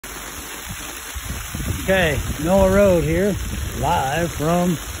Okay, Noah Road here, live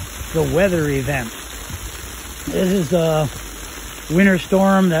from the weather event. This is the winter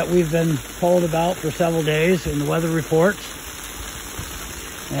storm that we've been told about for several days in the weather reports.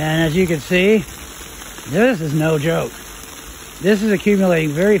 And as you can see, this is no joke. This is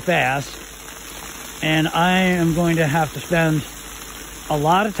accumulating very fast, and I am going to have to spend a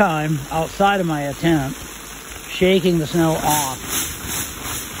lot of time outside of my tent shaking the snow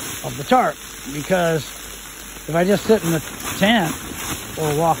off of the tarp, because if I just sit in the tent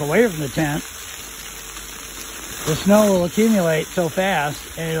or walk away from the tent, the snow will accumulate so fast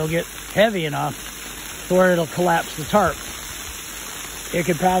and it'll get heavy enough to where it'll collapse the tarp. It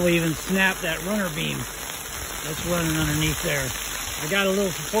could probably even snap that runner beam that's running underneath there. I got a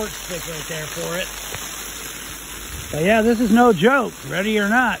little support stick right there for it. But yeah, this is no joke, ready or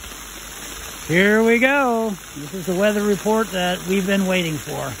not. Here we go. This is the weather report that we've been waiting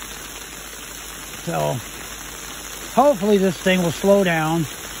for. So hopefully this thing will slow down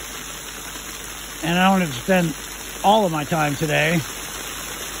and I don't have to spend all of my time today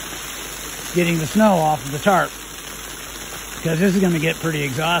getting the snow off of the tarp, because this is going to get pretty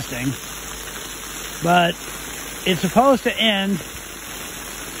exhausting. But it's supposed to end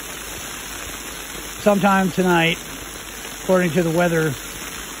sometime tonight, according to the weather,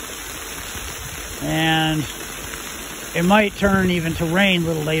 and it might turn even to rain a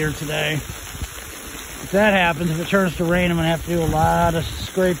little later today. If that happens, if it turns to rain, I'm going to have to do a lot of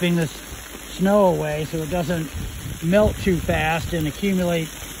scraping this snow away so it doesn't melt too fast and accumulate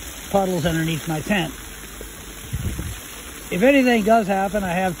puddles underneath my tent. If anything does happen, I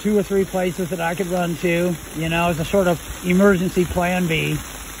have 2 or 3 places that I could run to, you know, as a sort of emergency plan B.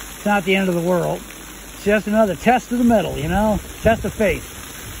 It's not the end of the world. It's just another test of the metal, you know, test of faith.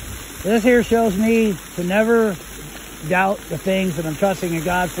 This here shows me to never doubt the things that I'm trusting in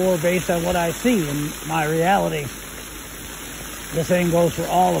God for based on what I see in my reality. The same goes for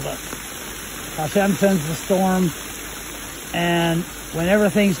all of us. Hashem sends the storm, and whenever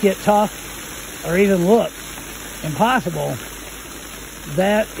things get tough or even look impossible,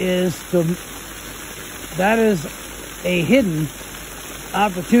 that is a hidden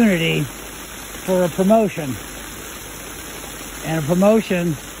opportunity for a promotion. And a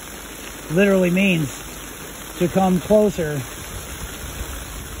promotion literally means to come closer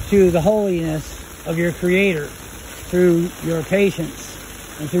to the holiness of your Creator through your patience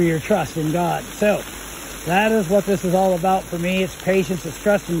and through your trust in God. So that is what this is all about for me. It's patience, it's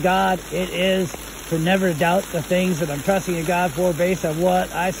trust in God. It is to never doubt the things that I'm trusting in God for based on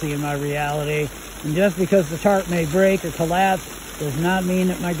what I see in my reality. And just because the tarp may break or collapse does not mean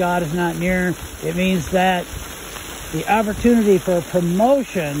that my God is not near. It means that the opportunity for a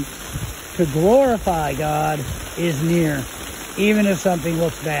promotion to glorify God is near, even if something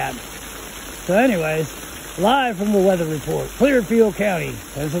looks bad. So anyways, live from the weather report, Clearfield County,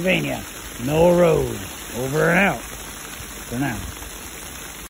 Pennsylvania, Noah Road, over and out for now.